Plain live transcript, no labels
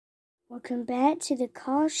Welcome back to the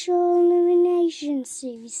Car Show Elimination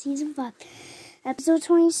Series, Season 5, Episode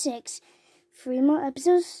 26. 3 more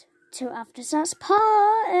episodes till after starts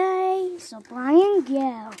party. So, Brian,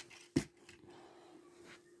 go.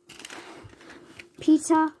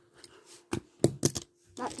 Peter,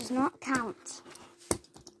 that does not count.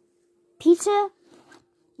 Peter,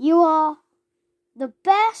 you are the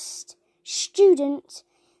best student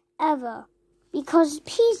ever. Because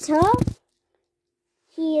Peter,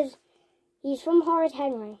 he's from Horrid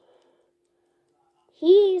Henry.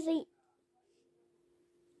 He's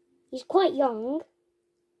quite young.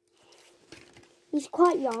 He's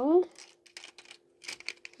quite young,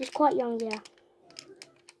 yeah.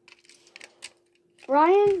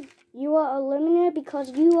 Brian, you are eliminated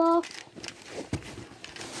because you're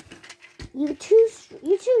too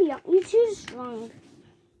young, you're too strong,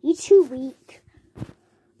 you're too weak.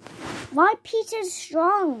 Why Peter's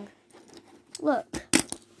strong? Look.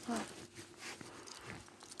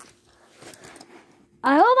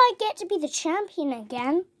 I hope I get to be the champion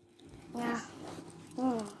again. Yeah.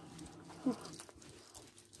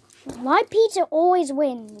 Why Peter always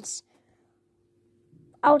wins?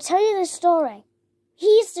 I'll tell you the story.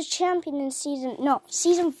 He's the champion in season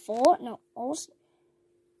 4. No, also.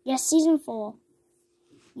 Yes, season 4.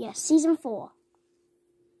 Yes, season 4.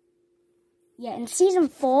 Yeah, in season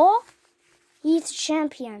 4, he's the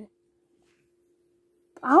champion.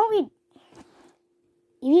 I hope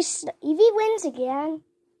if he wins again,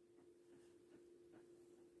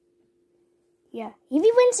 yeah, if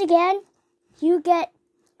he wins again, you get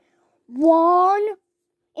 1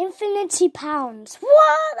 infinity pounds.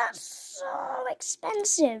 What? That's so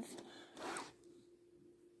expensive.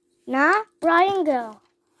 Nah, Brian, go.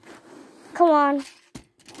 Come on.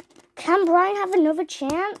 Can Brian have another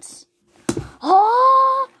chance?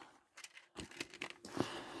 Oh!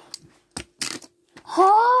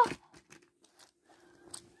 Oh!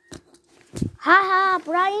 Haha,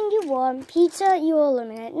 Brian, you won. Peter, you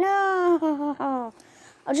eliminated. No.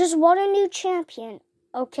 I just want a new champion.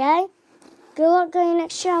 Okay? Good luck on your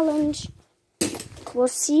next challenge. We'll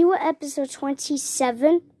see you at episode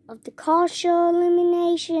 27 of the Car Show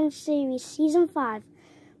Elimination Series, Season 5.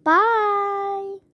 Bye!